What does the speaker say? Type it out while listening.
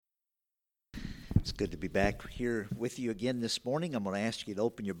It's good to be back here with you again this morning. I'm going to ask you to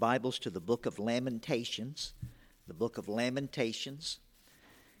open your Bibles to the book of Lamentations. The book of Lamentations.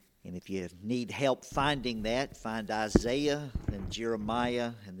 And if you need help finding that, find Isaiah, then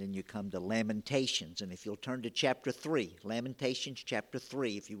Jeremiah, and then you come to Lamentations. And if you'll turn to chapter 3, Lamentations chapter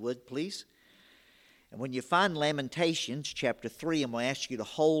 3, if you would, please. And when you find Lamentations chapter 3, I'm going to ask you to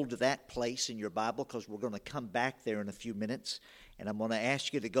hold that place in your Bible because we're going to come back there in a few minutes. And I'm going to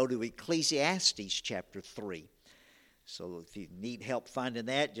ask you to go to Ecclesiastes chapter 3. So if you need help finding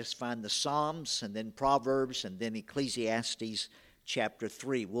that, just find the Psalms and then Proverbs and then Ecclesiastes chapter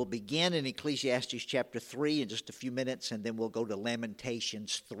 3. We'll begin in Ecclesiastes chapter 3 in just a few minutes, and then we'll go to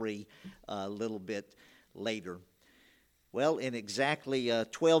Lamentations 3 a little bit later. Well, in exactly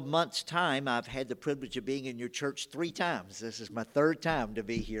 12 months' time, I've had the privilege of being in your church 3 times. This is my 3rd time to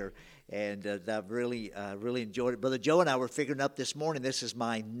be here, and I've really enjoyed it. Brother Joe and I were figuring up this morning, this is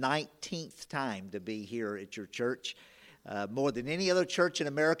my 19th time to be here at your church, more than any other church in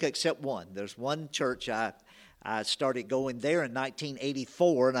America except one. There's one church I started going there in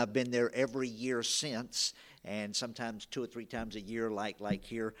 1984, and I've been there every year since, and sometimes 2 or 3 times a year like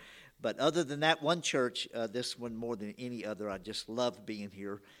here. But other than that one church, this one more than any other, I just love being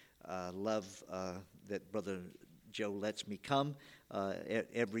here. Love that Brother Joe lets me come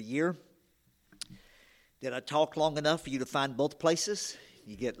every year. Did I talk long enough for you to find both places?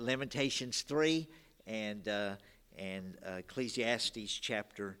 You get Lamentations 3 and Ecclesiastes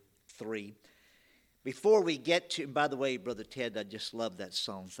chapter 3. Before we get to, by the way, Brother Ted, I just love that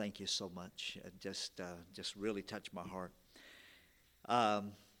song. Thank you so much. It just really touched my heart.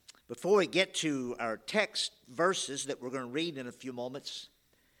 Before we get to our text verses that we're going to read in a few moments,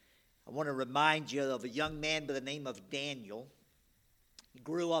 I want to remind you of a young man by the name of Daniel. He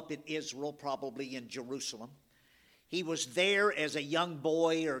grew up in Israel, probably in Jerusalem. He was there as a young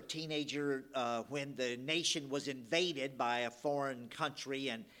boy or teenager when the nation was invaded by a foreign country,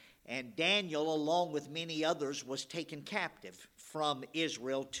 and Daniel, along with many others, was taken captive from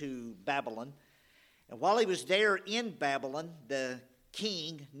Israel to Babylon. And while he was there in Babylon, the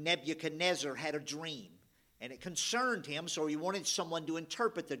king Nebuchadnezzar had a dream, and it concerned him, so he wanted someone to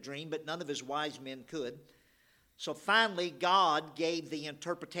interpret the dream, but none of his wise men could. So finally, God gave the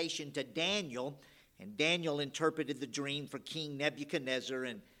interpretation to Daniel, and Daniel interpreted the dream for King Nebuchadnezzar,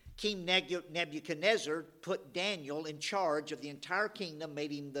 and King Nebuchadnezzar put Daniel in charge of the entire kingdom,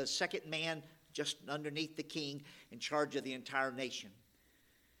 made him the second man just underneath the king in charge of the entire nation.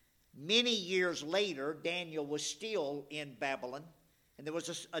 Many years later, Daniel was still in Babylon, and there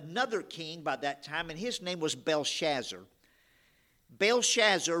was another king by that time, and his name was Belshazzar.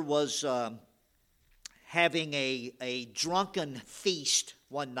 Belshazzar was having a drunken feast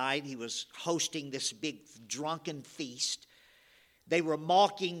one night. He was hosting this big drunken feast. They were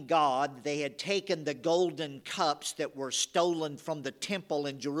mocking God. They had taken the golden cups that were stolen from the temple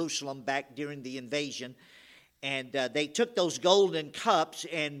in Jerusalem back during the invasion, and they took those golden cups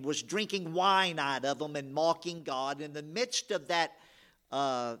and was drinking wine out of them and mocking God. In the midst of that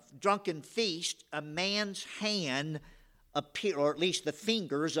drunken feast, a man's hand appeared, or at least the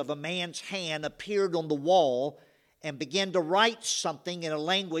fingers of a man's hand appeared on the wall and began to write something in a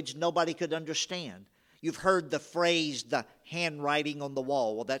language nobody could understand. You've heard the phrase, the handwriting on the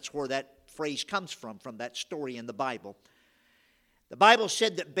wall. Well, that's where that phrase comes from that story in the Bible. The Bible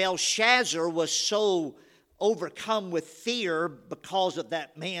said that Belshazzar was so overcome with fear because of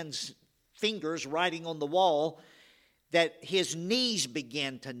that man's fingers writing on the wall that his knees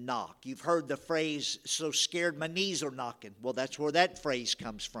began to knock. You've heard the phrase, so scared my knees are knocking. Well, that's where that phrase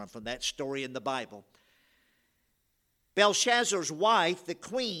comes from that story in the Bible. Belshazzar's wife, the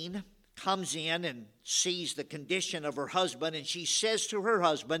queen, comes in and sees the condition of her husband, and she says to her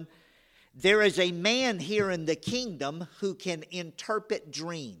husband, "There is a man here in the kingdom who can interpret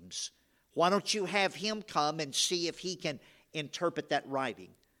dreams. Why don't you have him come and see if he can interpret that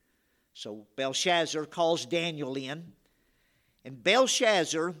writing?" So Belshazzar calls Daniel in, and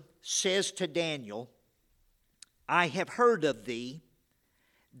Belshazzar says to Daniel, "I have heard of thee,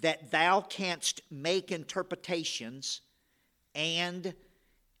 that thou canst make interpretations, and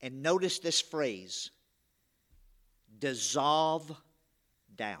notice this phrase, dissolve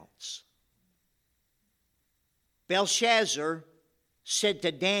doubts." Belshazzar said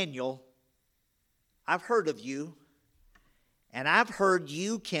to Daniel, "I've heard of you, and I've heard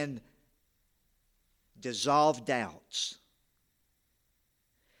you can dissolve doubts."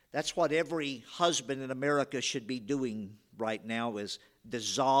 That's what every husband in America should be doing right now, is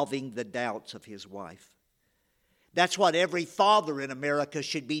dissolving the doubts of his wife. That's what every father in America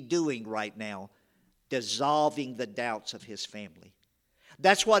should be doing right now, dissolving the doubts of his family.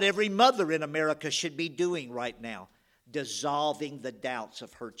 That's what every mother in America should be doing right now, dissolving the doubts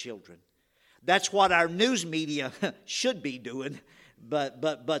of her children. That's what our news media should be doing,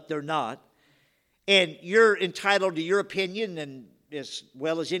 but they're not. And you're entitled to your opinion and as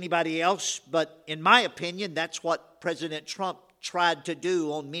well as anybody else, but in my opinion, that's what President Trump tried to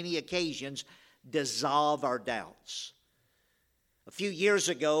do on many occasions, dissolve our doubts. A few years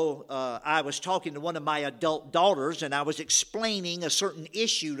ago, I was talking to one of my adult daughters, and I was explaining a certain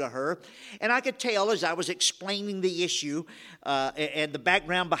issue to her. And I could tell as I was explaining the issue and the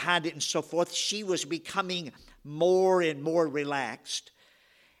background behind it and so forth, she was becoming more and more relaxed.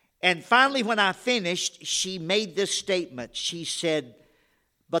 And finally, when I finished, she made this statement. She said,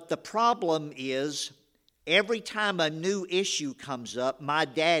 "But the problem is, every time a new issue comes up, my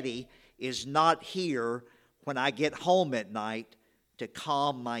daddy is not here when I get home at night to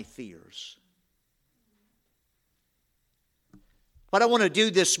calm my fears." What I want to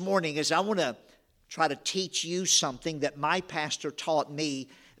do this morning is I want to try to teach you something that my pastor taught me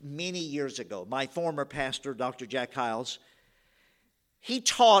many years ago. My former pastor, Dr. Jack Hiles, he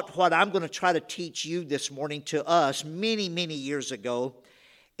taught what I'm going to try to teach you this morning to us many, many years ago.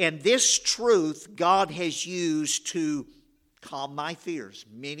 And this truth God has used to calm my fears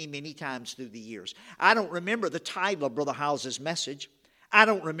many, many times through the years. I don't remember the title of Brother Hiles' message. I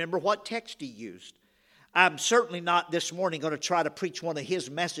don't remember what text he used. I'm certainly not this morning going to try to preach one of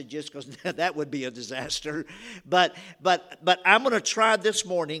his messages because that would be a disaster. But I'm going to try this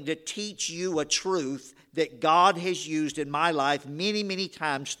morning to teach you a truth that God has used in my life many, many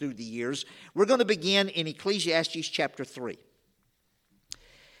times through the years. We're going to begin in Ecclesiastes chapter 3.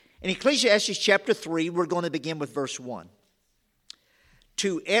 In Ecclesiastes chapter 3, we're going to begin with verse 1.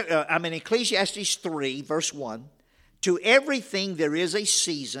 Ecclesiastes 3, verse 1. To everything there is a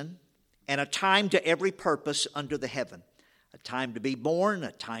season and a time to every purpose under the heaven. A time to be born,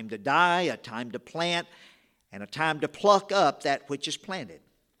 a time to die, a time to plant, and a time to pluck up that which is planted.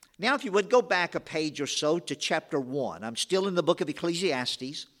 Now, if you would go back a page or so to chapter 1. I'm still in the book of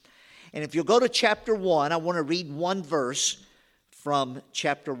Ecclesiastes. And if you'll go to chapter 1, I want to read one verse from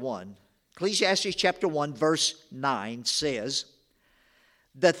chapter 1. Ecclesiastes chapter 1, verse 9 says,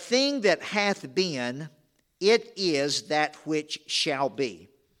 "The thing that hath been, it is that which shall be."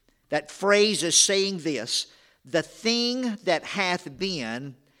 That phrase is saying this: the thing that hath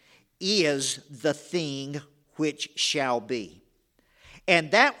been is the thing which shall be.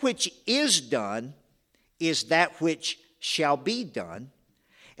 And that which is done is that which shall be done.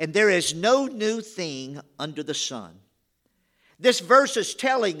 And there is no new thing under the sun. This verse is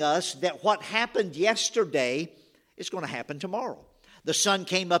telling us that what happened yesterday is going to happen tomorrow. The sun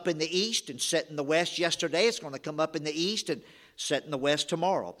came up in the east and set in the west yesterday. It's going to come up in the east and set in the west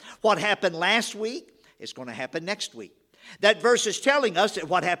tomorrow. What happened last week is going to happen next week. That verse is telling us that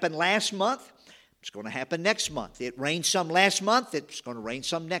what happened last month is going to happen next month. It rained some last month. It's going to rain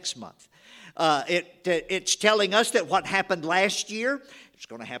some next month. It's telling us that what happened last year is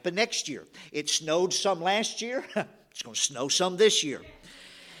going to happen next year. It snowed some last year. It's going to snow some this year.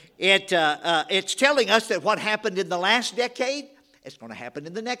 It's telling us that what happened in the last decade is going to happen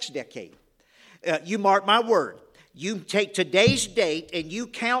in the next decade. You mark my word. You take today's date and you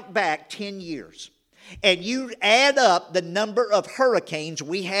count back 10 years. And you add up the number of hurricanes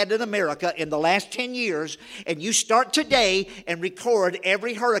we had in America in the last 10 years, and you start today and record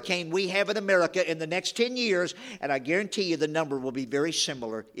every hurricane we have in America in the next 10 years, and I guarantee you the number will be very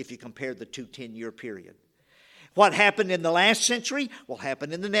similar if you compare the two 10-year period. What happened in the last century will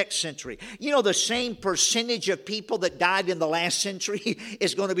happen in the next century. You know, the same percentage of people that died in the last century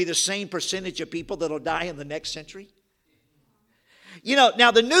is going to be the same percentage of people that will die in the next century. You know, now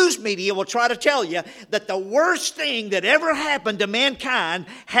the news media will try to tell you that the worst thing that ever happened to mankind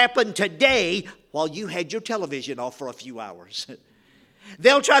happened today while you had your television off for a few hours.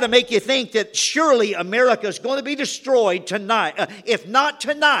 They'll try to make you think that surely America is going to be destroyed tonight. If not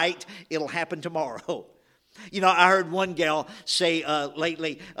tonight, it'll happen tomorrow. You know, I heard one gal say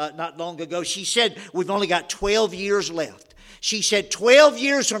lately, not long ago, she said, we've only got 12 years left. She said, 12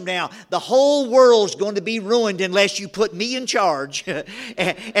 years from now, the whole world's going to be ruined unless you put me in charge.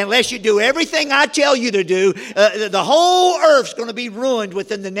 Unless you do everything I tell you to do. The whole earth's going to be ruined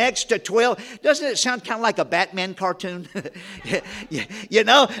within the next 12. Doesn't it sound kind of like a Batman cartoon? You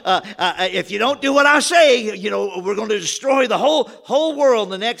know, if you don't do what I say, you know, we're going to destroy the whole world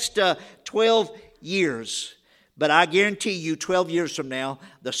in the next 12 years. But I guarantee you 12 years from now,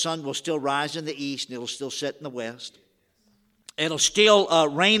 the sun will still rise in the east and it'll still set in the west. It'll still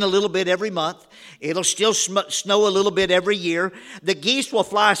rain a little bit every month. It'll still snow a little bit every year. The geese will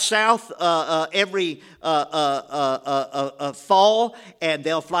fly south every fall, and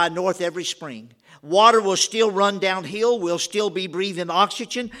they'll fly north every spring. Water will still run downhill. We'll still be breathing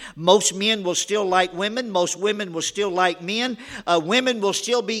oxygen. Most men will still like women. Most women will still like men. Women will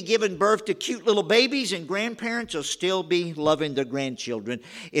still be giving birth to cute little babies, and grandparents will still be loving their grandchildren.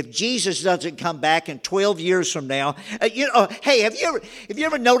 If Jesus doesn't come back in 12 years from now, hey, have you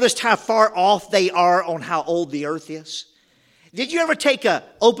ever noticed how far off they are on how old the earth is? Did you ever take an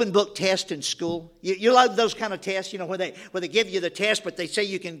open book test in school? You love those kind of tests, where they give you the test, but they say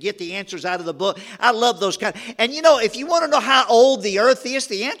you can get the answers out of the book. I love those kind. And if you want to know how old the earth is,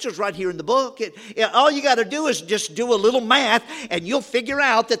 the answer's right here in the book. All you got to do is just do a little math, and you'll figure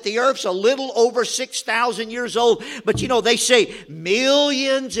out that the earth's a little over 6,000 years old. But they say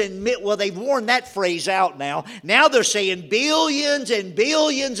millions and well, they've worn that phrase out now. Now they're saying billions and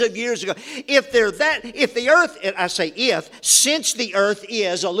billions of years ago. If the earth, and I say since the earth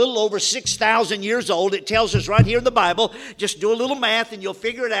is a little over 6,000 years old, it tells us right here in the Bible, just do a little math and you'll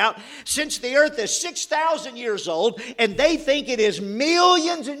figure it out. Since the earth is 6,000 years old and they think it is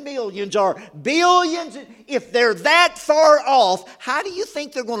millions and millions or billions, if they're that far off, how do you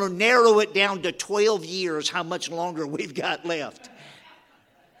think they're going to narrow it down to 12 years, how much longer we've got left?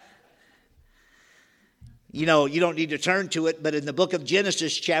 You don't need to turn to it, but in the book of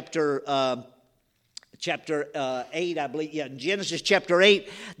Genesis chapter 8, I believe. In Genesis chapter 8,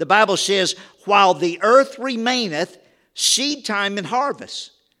 the Bible says, while the earth remaineth, seed time and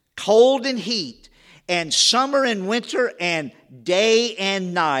harvest, cold and heat, and summer and winter, and day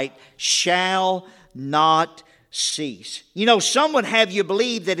and night shall not cease. Some would have you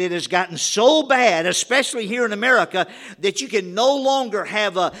believe that it has gotten so bad, especially here in America, that you can no longer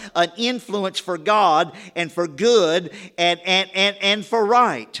have an influence for God and for good and for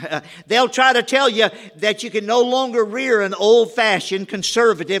right. They'll try to tell you that you can no longer rear an old-fashioned,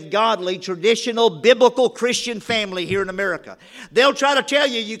 conservative, godly, traditional, biblical Christian family here in America. They'll try to tell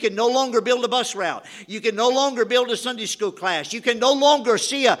you can no longer build a bus route. You can no longer build a Sunday school class. You can no longer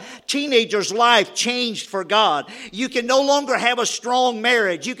see a teenager's life changed for God. You can no longer have a strong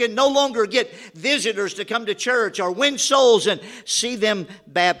marriage. You can no longer get visitors to come to church or win souls and see them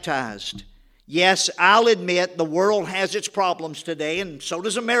baptized. Yes, I'll admit the world has its problems today, and so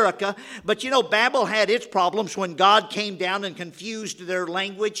does America. But Babel had its problems when God came down and confused their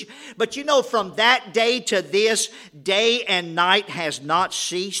language. But from that day to this, day and night has not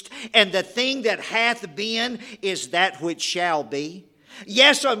ceased. And the thing that hath been is that which shall be.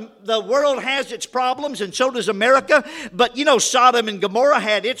 Yes, the world has its problems, and so does America. But, Sodom and Gomorrah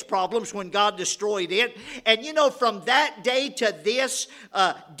had its problems when God destroyed it. And, from that day to this,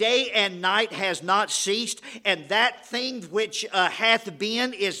 day and night has not ceased. And that thing which hath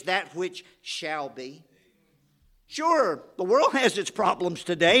been is that which shall be. Sure, the world has its problems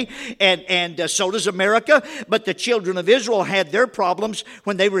today, and so does America, but the children of Israel had their problems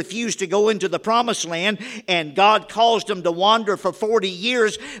when they refused to go into the promised land, and God caused them to wander for 40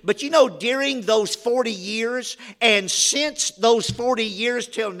 years. But during those 40 years, and since those 40 years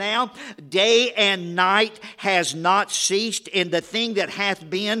till now, day and night has not ceased, and the thing that hath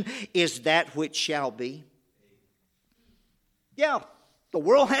been is that which shall be. Yeah. The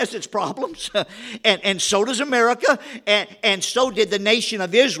world has its problems, and so does America, and so did the nation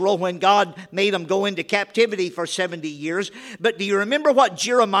of Israel when God made them go into captivity for 70 years. But do you remember what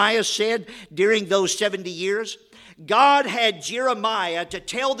Jeremiah said during those 70 years? God had Jeremiah to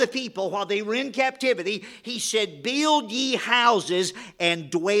tell the people while they were in captivity, he said, build ye houses and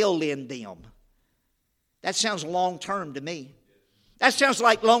dwell in them. That sounds long-term to me. That sounds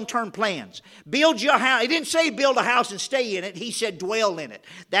like long-term plans. Build your house. He didn't say build a house and stay in it. He said dwell in it.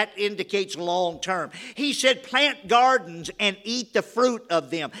 That indicates long-term. He said plant gardens and eat the fruit of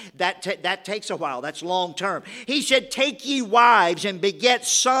them. That takes a while. That's long-term. He said take ye wives and beget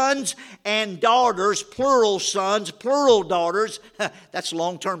sons and daughters, plural sons, plural daughters. That's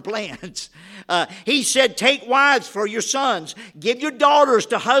long-term plans. He said take wives for your sons. Give your daughters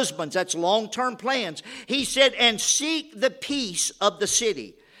to husbands. That's long-term plans. He said and seek the peace of the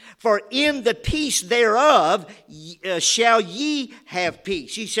city, for in the peace thereof shall ye have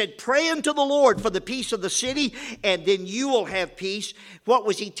peace. He said, pray unto the Lord for the peace of the city, and then you will have peace. What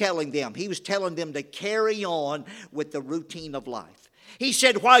was he telling them? He was telling them to carry on with the routine of life. He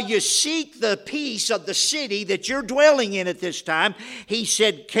said, while you seek the peace of the city that you're dwelling in at this time, he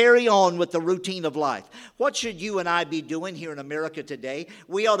said, carry on with the routine of life. What should you and I be doing here in America today?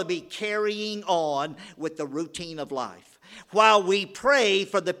 We ought to be carrying on with the routine of life. while we pray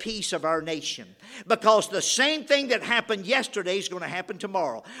for the peace of our nation. Because the same thing that happened yesterday is going to happen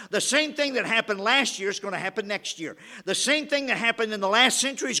tomorrow. The same thing that happened last year is going to happen next year. The same thing that happened in the last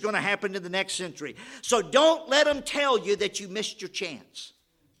century is going to happen in the next century. So don't let them tell you that you missed your chance.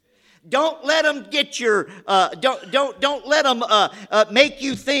 Don't let them get your. Don't let them make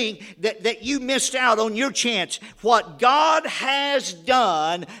you think that you missed out on your chance. What God has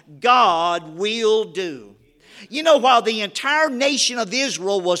done, God will do. You know, while the entire nation of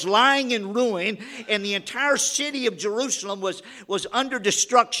Israel was lying in ruin and the entire city of Jerusalem was under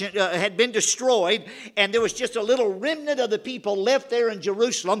destruction, had been destroyed, and there was just a little remnant of the people left there in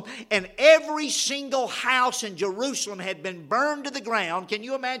Jerusalem, and every single house in Jerusalem had been burned to the ground. Can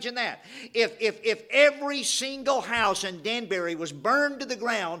you imagine that? If every single house in Danbury was burned to the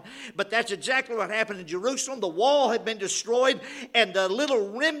ground, but that's exactly what happened in Jerusalem. The wall had been destroyed, and the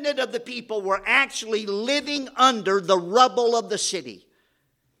little remnant of the people were actually living under the rubble of the city.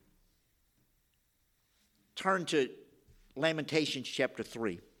 Turn to Lamentations chapter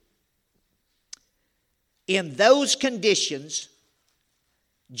 3. In those conditions,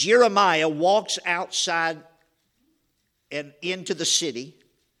 Jeremiah walks outside and into the city.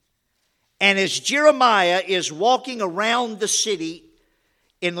 And as Jeremiah is walking around the city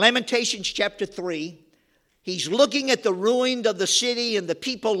in Lamentations chapter 3, he's looking at the ruin of the city and the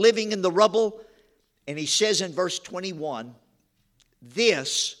people living in the rubble. And he says in verse 21,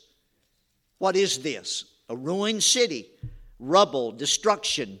 what is this? A ruined city, rubble,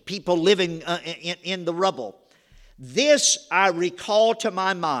 destruction, people living in the rubble. This I recall to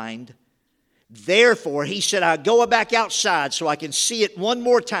my mind. Therefore, he said, I go back outside so I can see it one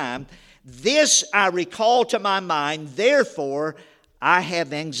more time. This I recall to my mind. Therefore, I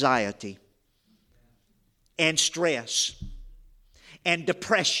have anxiety and stress and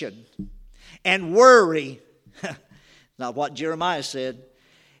depression and worry. Not what Jeremiah said.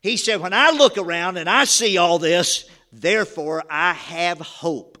 He said, when I look around and I see all this, therefore I have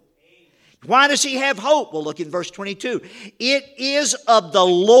hope. Why does he have hope? Well, look in verse 22. It is of the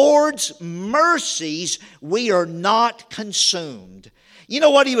Lord's mercies we are not consumed. You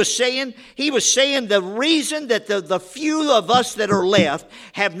know what he was saying? He was saying the reason that the few of us that are left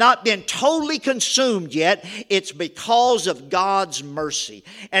have not been totally consumed yet, it's because of God's mercy.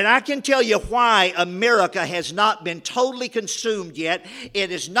 And I can tell you why America has not been totally consumed yet.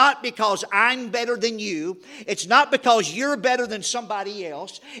 It is not because I'm better than you. It's not because you're better than somebody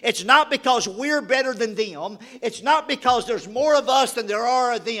else. It's not because we're better than them. It's not because there's more of us than there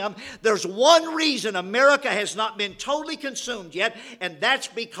are of them. There's one reason America has not been totally consumed yet, and that's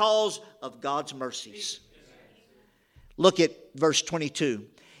because of God's mercies. Look at verse 22.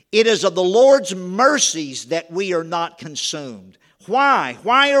 It is of the Lord's mercies that we are not consumed. Why?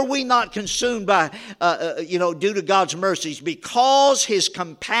 Why are we not consumed by, due to God's mercies? Because His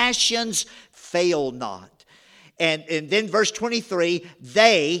compassions fail not. And then verse 23,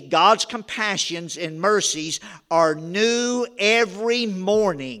 God's compassions and mercies are new every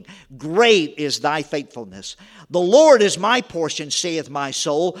morning. Great is thy faithfulness. The Lord is my portion, saith my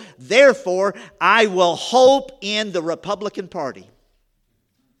soul. Therefore, I will hope in the Republican Party.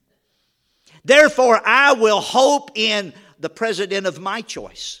 Therefore, I will hope in the president of my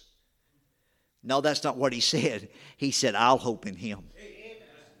choice. No, that's not what he said. He said, I'll hope in him.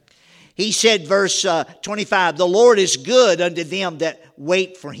 He said, verse 25, the Lord is good unto them that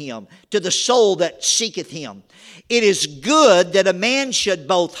wait for him, to the soul that seeketh him. It is good that a man should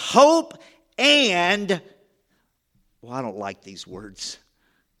both hope and, well, I don't like these words,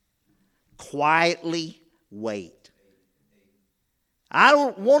 quietly wait. I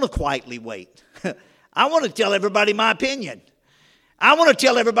don't want to quietly wait. I want to tell everybody my opinion. I want to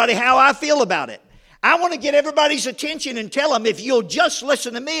tell everybody how I feel about it. I want to get everybody's attention and tell them, if you'll just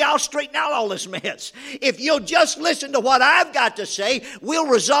listen to me, I'll straighten out all this mess. If you'll just listen to what I've got to say, we'll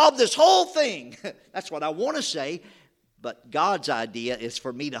resolve this whole thing. That's what I want to say. But God's idea is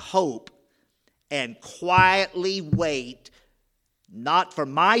for me to hope and quietly wait, not for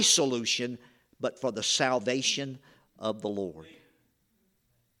my solution, but for the salvation of the Lord.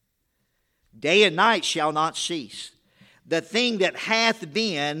 Day and night shall not cease. The thing that hath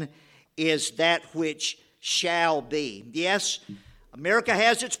been is that which shall be. Yes, America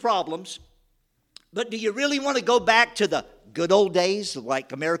has its problems, but do you really want to go back to the good old days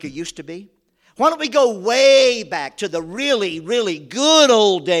like America used to be? Why don't we go way back to the really, really good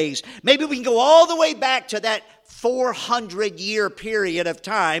old days? Maybe we can go all the way back to that 400-year period of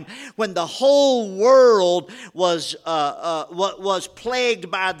time when the whole world was plagued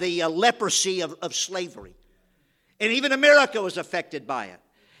by the leprosy of slavery. And even America was affected by it.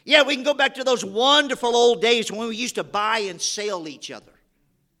 Yeah, we can go back to those wonderful old days when we used to buy and sell each other.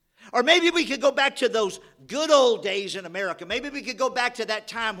 Or maybe we could go back to those good old days in America. Maybe we could go back to that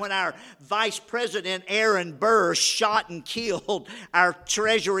time when our Vice President Aaron Burr shot and killed our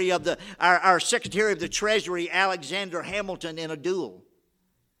our Secretary of the Treasury, Alexander Hamilton, in a duel.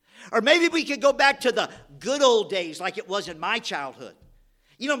 Or maybe we could go back to the good old days like it was in my childhood.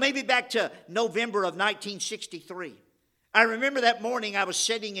 You know, maybe back to November of 1963. I remember that morning I was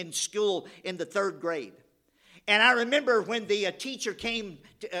sitting in school in the 3rd grade. And I remember when the teacher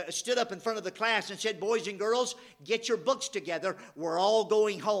stood up in front of the class and said, "Boys and girls, get your books together. We're all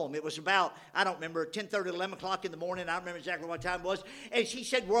going home." It was about, I don't remember, 10:30, 11 o'clock in the morning. I don't remember exactly what time it was. And she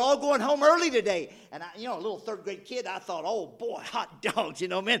said, "We're all going home early today." And I, a little 3rd grade kid, I thought, "Oh boy, hot dogs,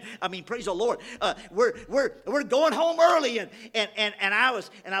 man. I mean, praise the Lord. We're going home early." And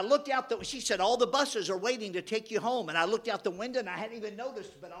I looked out. She said, "All the buses are waiting to take you home." And I looked out the window and I hadn't even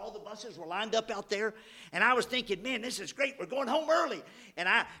noticed, but all the buses were lined up out there. And I was thinking, "Man, this is great. We're going home early." And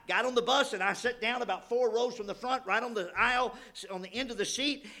I got on the bus and I sat down about 4 rows from the front, right on the aisle, on the end of the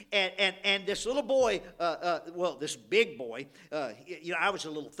seat. And this little boy, this big boy, I was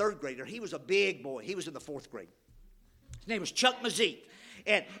a little 3rd grader. He was a big boy. He was in the 4th grade. His name was Chuck Mazik.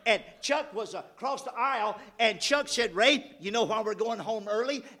 And Chuck was across the aisle, and Chuck said, "Ray, you know why we're going home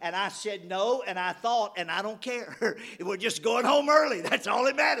early?" And I said, "No," and I thought, and I don't care. We're just going home early. That's all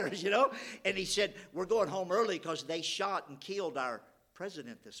that matters, And he said, "We're going home early because they shot and killed our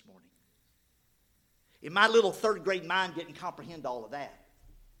president this morning." In my little 3rd grade mind didn't comprehend all of that.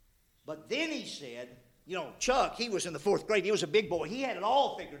 But then he said, Chuck, he was in the 4th grade. He was a big boy. He had it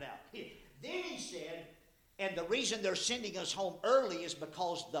all figured out. Then he said, "And the reason they're sending us home early is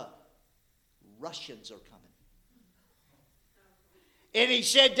because the Russians are coming." And he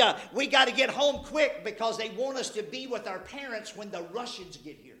said, "We got to get home quick because they want us to be with our parents when the Russians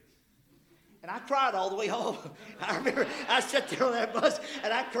get here." And I cried all the way home. I remember I sat there on that bus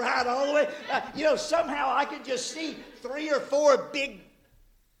and I cried all the way. Somehow I could just see 3 or 4 big,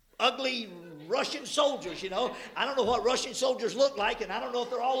 ugly Russian soldiers, I don't know what Russian soldiers look like, and I don't know if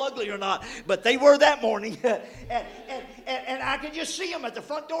they're all ugly or not, but they were that morning. and I could just see them at the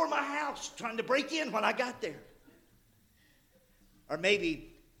front door of my house trying to break in when I got there. Or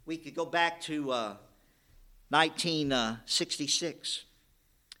maybe we could go back to 1966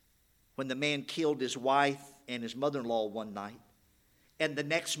 when the man killed his wife and his mother-in-law one night. And the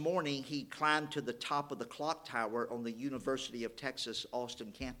next morning, he climbed to the top of the clock tower on the University of Texas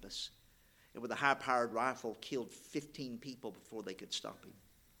Austin campus. And with a high-powered rifle, killed 15 people before they could stop him.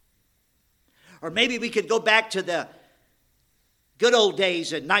 Or maybe we could go back to the good old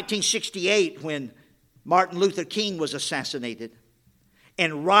days in 1968 when Martin Luther King was assassinated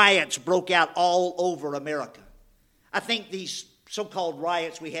and riots broke out all over America. I think these so-called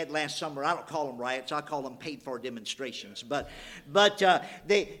riots we had last summer, I don't call them riots, I call them paid-for demonstrations. But I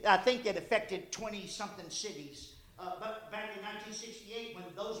think it affected 20-something cities. But back in 1968, when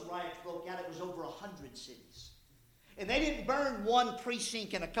those riots broke out, it was over 100 cities. And they didn't burn one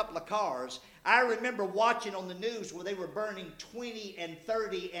precinct and a couple of cars. I remember watching on the news where they were burning 20 and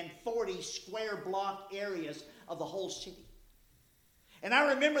 30 and 40 square block areas of the whole city. And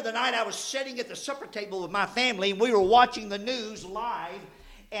I remember the night I was sitting at the supper table with my family, and we were watching the news live,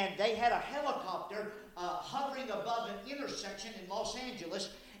 and they had a helicopter hovering above an intersection in Los Angeles.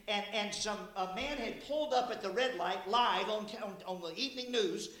 And a man had pulled up at the red light live on the evening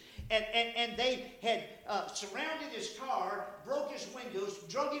news, and they had surrounded his car, broke his windows,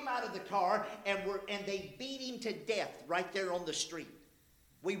 drug him out of the car, and they beat him to death right there on the street.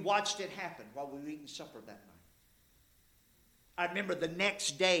 We watched it happen while we were eating supper that night. I remember the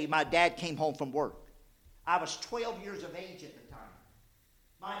next day my dad came home from work. I was 12 years of age at the time.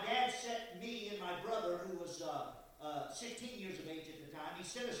 My dad set me and my brother, who was 16 years of age at the time, he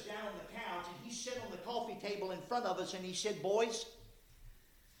set us down on the couch, and he sat on the coffee table in front of us, and he said, "Boys,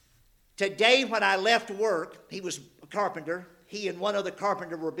 today when I left work," he was a carpenter, he and one other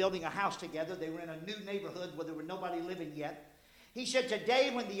carpenter were building a house together. They were in a new neighborhood where there was nobody living yet. He said,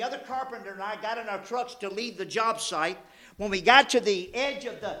 "Today when the other carpenter and I got in our trucks to leave the job site, when we got to the edge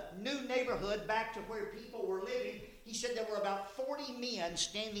of the new neighborhood back to where people were living," he said, "there were about 40 men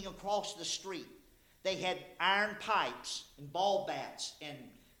standing across the street. They had iron pipes and ball bats and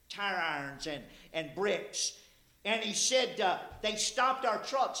tire irons and bricks." And he said they stopped our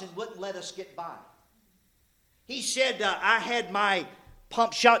trucks and wouldn't let us get by. He said, "I had my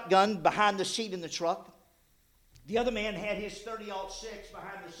pump shotgun behind the seat in the truck. The other man had his 30-06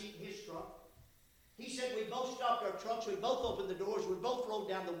 behind the seat in his truck. He said we both stopped our trucks, we both opened the doors, we both rolled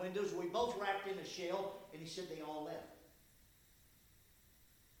down the windows, we both wrapped in a shell," and he said they all left.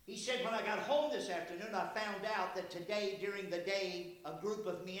 He said, when I got home this afternoon, I found out that today, during the day, a group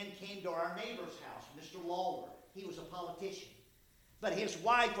of men came to our neighbor's house, Mr. Lawler. He was a politician. But his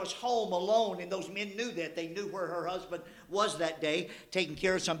wife was home alone, and those men knew that. They knew where her husband was that day, taking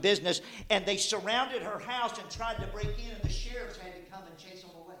care of some business. And they surrounded her house and tried to break in, and the sheriffs had to come and chase them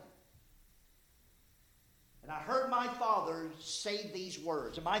away. And I heard my father say these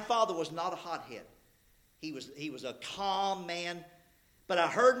words. And my father was not a hothead. He was a calm man. But I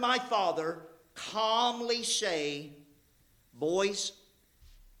heard my father calmly say, boys,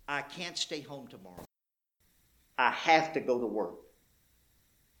 I can't stay home tomorrow. I have to go to work.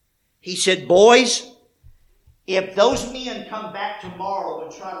 He said, boys, if those men come back tomorrow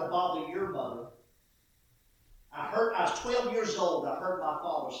and try to bother your mother, I was 12 years old. I heard my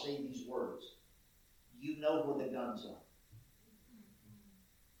father say these words. You know where the guns are.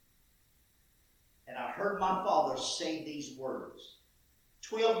 And I heard my father say these words.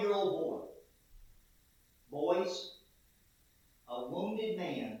 12-year-old boy. Boys, a wounded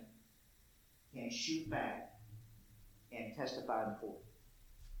man can shoot back and testify in court.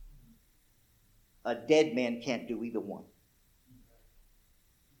 A dead man can't do either one.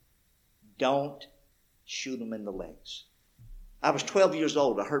 Don't shoot him in the legs. I was 12 years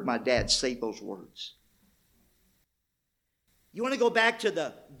old. I heard my dad say those words. You want to go back to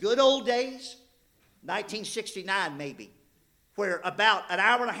the good old days? 1969 maybe, where about an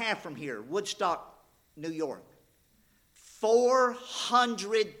hour and a half from here, Woodstock, New York,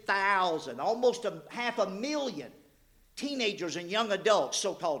 400,000, almost 500,000 teenagers and young adults,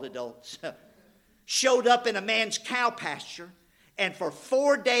 so-called adults, showed up in a man's cow pasture, and for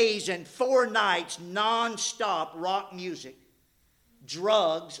 4 days and 4 nights, non-stop rock music,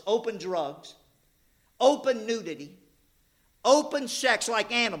 drugs, open nudity, open sex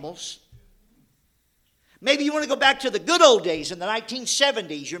like animals. Maybe you want to go back to the good old days in the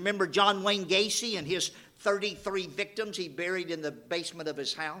 1970s. You remember John Wayne Gacy and his 33 victims he buried in the basement of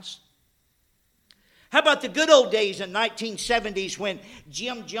his house? How about the good old days in 1970s when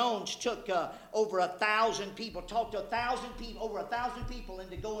Jim Jones took over 1,000 people, talked to 1,000 people, over 1,000 people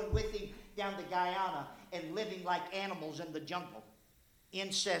into going with him down to Guyana and living like animals in the jungle.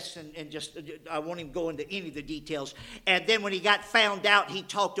 Incest and just, I won't even go into any of the details. And then when he got found out, he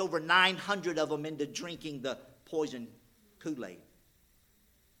talked over 900 of them into drinking the poison Kool-Aid.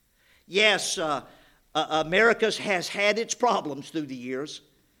 Yes, America has had its problems through the years.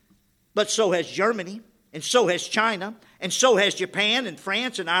 But so has Germany, and so has China, and so has Japan, and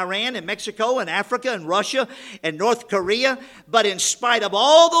France, and Iran, and Mexico, and Africa, and Russia, and North Korea. But in spite of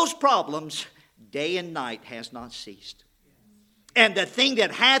all those problems, day and night has not ceased. And the thing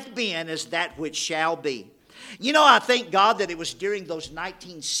that hath been is that which shall be. You know, I thank God that it was during those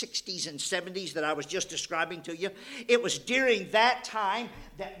 1960s and 70s that I was just describing to you. It was during that time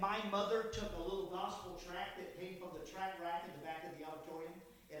that my mother took a little gospel tract that came from the tract rack in the back of the auditorium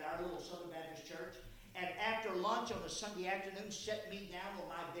at our little Southern Baptist church. And after lunch on a Sunday afternoon, set me down on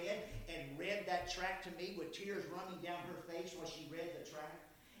my bed and read that tract to me with tears running down her face while she read the tract.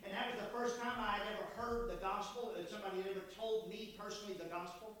 And that was the first time I had ever heard the gospel, and somebody had ever told me personally the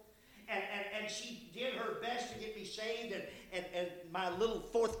gospel. And she did her best to get me saved, and my little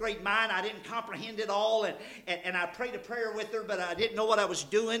 4th grade mind, I didn't comprehend it all, and I prayed a prayer with her, but I didn't know what I was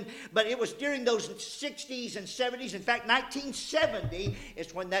doing. But it was during those 60s and 70s. In fact, 1970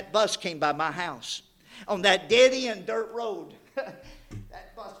 is when that bus came by my house on that dead-end dirt road. That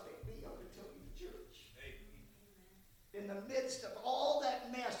bus picked me up and took me to church. In the midst of all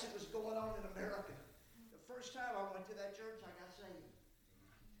that mess that was going on in America. The first time I went to that church, I got saved.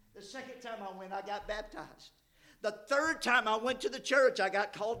 The second time I went, I got baptized. The third time I went to the church, I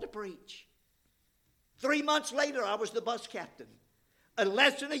got called to preach. 3 months later, I was the bus captain.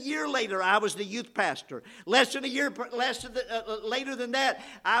 Less than a year later, I was the youth pastor. Later than that,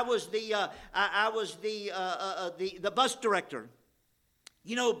 I was the bus director.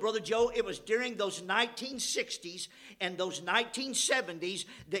 You know, Brother Joe, it was during those 1960s and those 1970s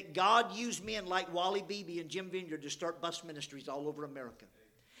that God used men like Wally Beebe and Jim Vineyard to start bus ministries all over America.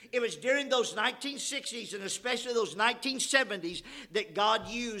 It was during those 1960s and especially those 1970s that God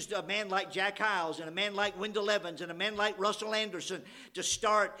used a man like Jack Hyles and a man like Wendell Evans and a man like Russell Anderson to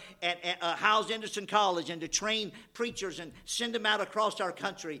start at Hyles-Anderson College and to train preachers and send them out across our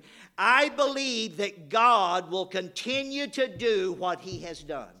country. I believe that God will continue to do what He has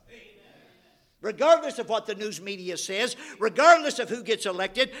done. Regardless of what the news media says, regardless of who gets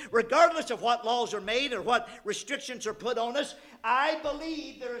elected, regardless of what laws are made or what restrictions are put on us, I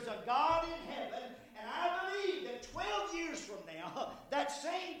believe there is a God in heaven, and I believe that 12 years from now, that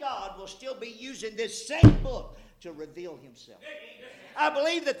same God will still be using this same book to reveal Himself. I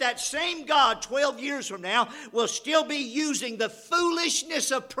believe that that same God 12 years from now will still be using the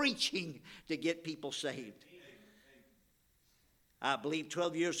foolishness of preaching to get people saved. I believe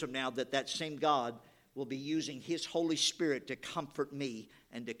 12 years from now that that same God will be using His Holy Spirit to comfort me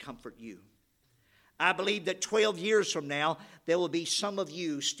and to comfort you. I believe that 12 years from now, there will be some of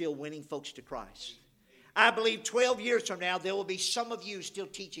you still winning folks to Christ. I believe 12 years from now, there will be some of you still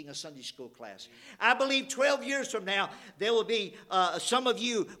teaching a Sunday school class. I believe 12 years from now, there will be some of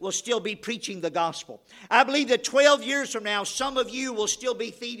you will still be preaching the gospel. I believe that 12 years from now, some of you will still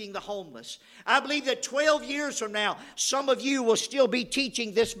be feeding the homeless. I believe that 12 years from now, some of you will still be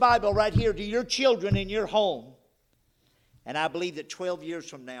teaching this Bible right here to your children in your home. And I believe that 12 years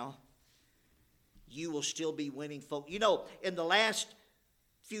from now, you will still be winning folks. You know, in the last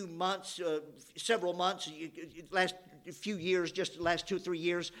few months, several months, last few years, just the last 2 or 3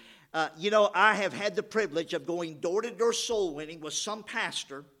 years, I have had the privilege of going door to door soul winning with some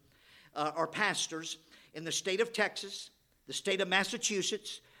pastor or pastors in the state of Texas, the state of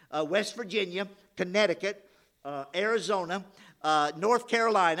Massachusetts, West Virginia, Connecticut, Arizona, North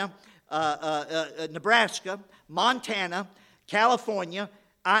Carolina, Nebraska, Montana, California,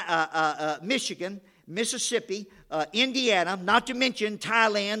 Michigan, Mississippi, Indiana, not to mention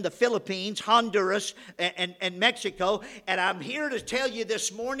Thailand, the Philippines, Honduras, and Mexico. And I'm here to tell you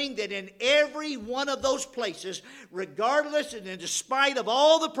this morning that in every one of those places, regardless and in despite of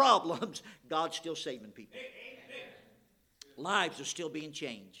all the problems, God's still saving people. Lives are still being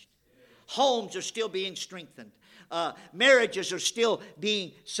changed. Homes are still being strengthened. Marriages are still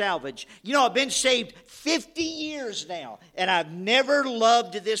being salvaged. You know, I've been saved 50 years now, and I've never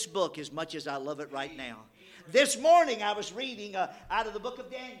loved this book as much as I love it right now. This morning I was reading out of the book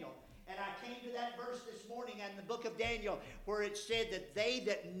of Daniel, and I came to that verse this morning in the book of Daniel where it said that they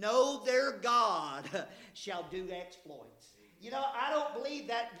that know their God shall do exploits. You know, I don't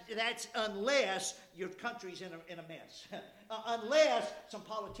believe that's unless your country's in a mess. Unless some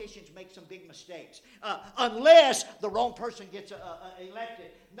politicians make some big mistakes. Unless the wrong person gets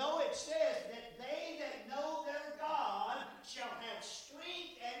elected. No, it says that they that know their God shall have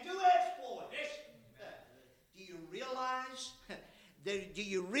strength and do exploits. Do you realize? Do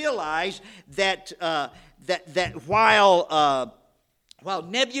you realize that while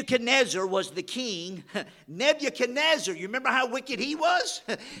Nebuchadnezzar was the king, Nebuchadnezzar, you remember how wicked he was?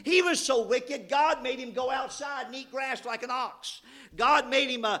 He was so wicked, God made him go outside and eat grass like an ox. God made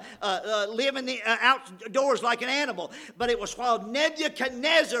him live in the outdoors like an animal. But it was while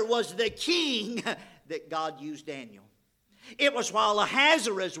Nebuchadnezzar was the king that God used Daniel. It was while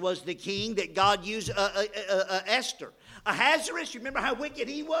Ahasuerus was the king that God used Esther. Ahasuerus, you remember how wicked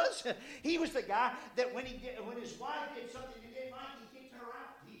he was? He was the guy that when his wife did something he didn't like, he kicked her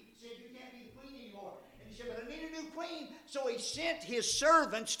out. He said, "You can't be the queen anymore." And he said, "But I need a new queen." So he sent his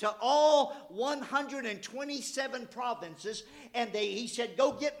servants to all 127 provinces, and he said,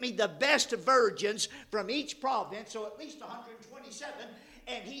 "Go get me the best virgins from each province," so at least 127.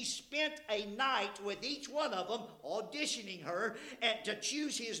 And he spent a night with each one of them, auditioning her and to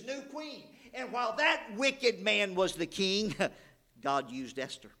choose his new queen. And while that wicked man was the king, God used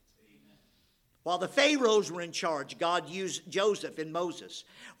Esther. Amen. While the Pharaohs were in charge, God used Joseph and Moses.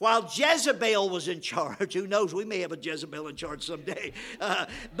 While Jezebel was in charge, who knows, we may have a Jezebel in charge someday.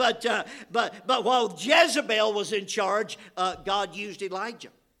 But while Jezebel was in charge, God used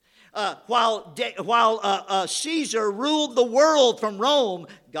Elijah. While Caesar ruled the world from Rome,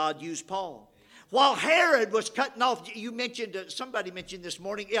 God used Paul. While Herod was cutting off, somebody mentioned this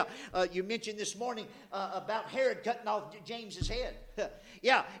morning, you mentioned this morning about Herod cutting off James's head.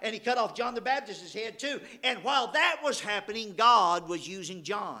 Yeah, and he cut off John the Baptist's head too. And while that was happening, God was using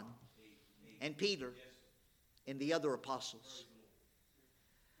John and Peter and the other apostles.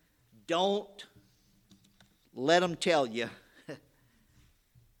 Don't let them tell you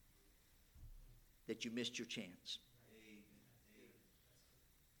that you missed your chance.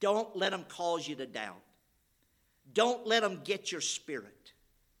 Don't let them cause you to doubt. Don't let them get your spirit.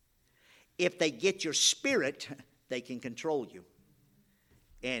 If they get your spirit, they can control you.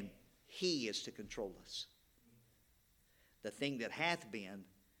 And He is to control us. The thing that hath been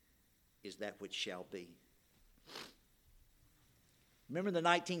is that which shall be. Remember in the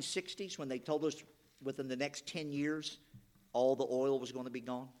 1960s when they told us within the next 10 years all the oil was going to be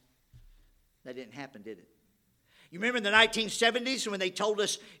gone? That didn't happen, did it? You remember in the 1970s when they told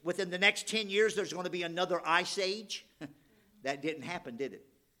us within the next 10 years there's going to be another ice age? That didn't happen, did it?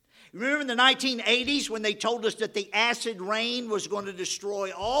 You remember in the 1980s when they told us that the acid rain was going to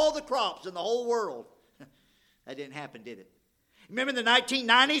destroy all the crops in the whole world? That didn't happen, did it? Remember in the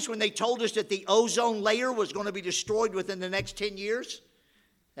 1990s when they told us that the ozone layer was going to be destroyed within the next 10 years?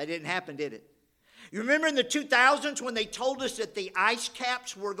 That didn't happen, did it? You remember in the 2000s when they told us that the ice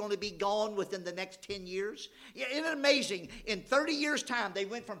caps were going to be gone within the next 10 years? Yeah, isn't it amazing? In 30 years' time, they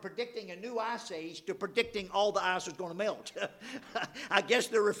went from predicting a new ice age to predicting all the ice was going to melt. I guess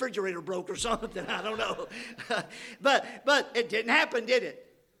their refrigerator broke or something. I don't know. But it didn't happen, did it?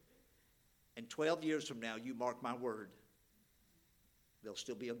 And 12 years from now, you mark my word, there'll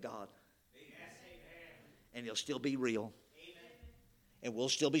still be a God. And he'll still be real. And we'll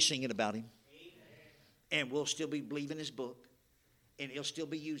still be singing about him. And we'll still be believing his book. And he'll still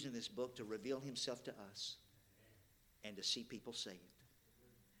be using this book to reveal himself to us. And to see people saved.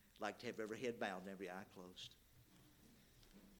 Like to have every head bowed and every eye closed.